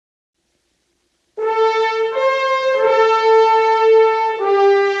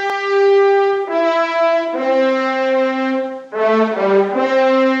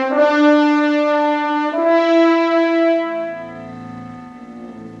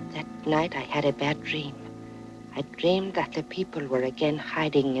That night I had a bad dream. I dreamed that the people were again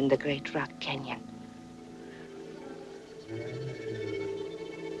hiding in the Great Rock Canyon.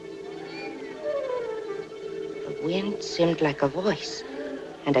 The wind seemed like a voice,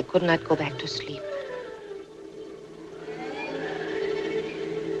 and I could not go back to sleep.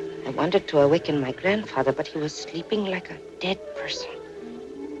 I wanted to awaken my grandfather, but he was sleeping like a dead person.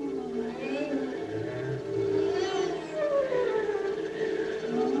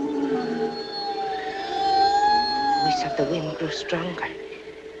 The voice of the wind grew stronger.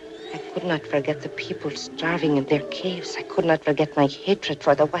 I could not forget the people starving in their caves. I could not forget my hatred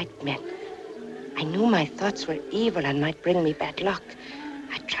for the white men. I knew my thoughts were evil and might bring me bad luck.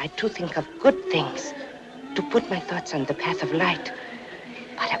 I tried to think of good things, to put my thoughts on the path of light.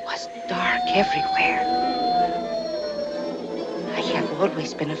 But it was dark everywhere. I have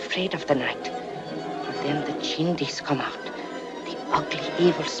always been afraid of the night. And then the Chindis come out, the ugly,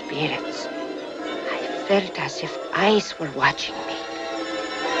 evil spirits. I felt as if eyes were watching me.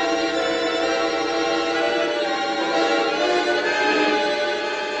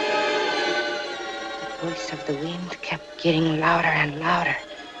 The voice of the wind kept getting louder and louder.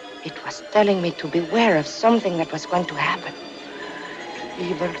 It was telling me to beware of something that was going to happen. The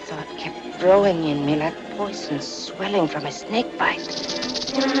evil thought kept growing in me like poison swelling from a snake bite.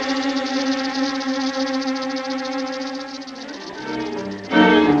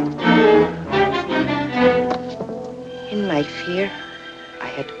 In my fear, I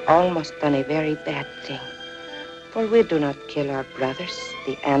had almost done a very bad thing. For we do not kill our brothers,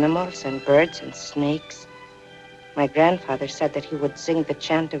 the animals and birds and snakes. My grandfather said that he would sing the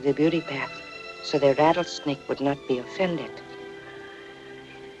chant of the beauty path so the rattlesnake would not be offended.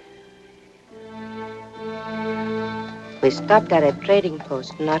 We stopped at a trading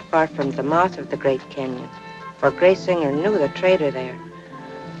post not far from the mouth of the Great Canyon, for Gray Singer knew the trader there.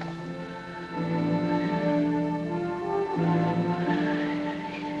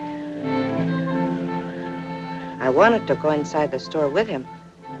 I wanted to go inside the store with him,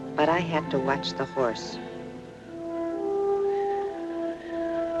 but I had to watch the horse.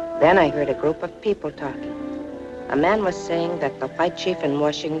 Then I heard a group of people talking. A man was saying that the white chief in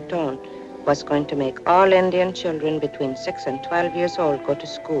Washington was going to make all Indian children between 6 and 12 years old go to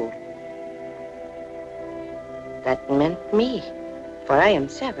school. That meant me, for I am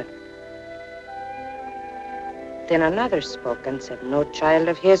 7. Then another spoke and said no child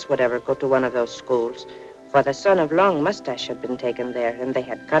of his would ever go to one of those schools, for the son of Long Mustache had been taken there, and they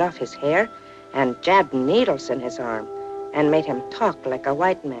had cut off his hair and jabbed needles in his arm and made him talk like a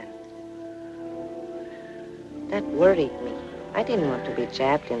white man. That worried me. I didn't want to be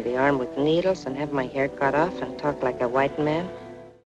jabbed in the arm with needles and have my hair cut off and talk like a white man.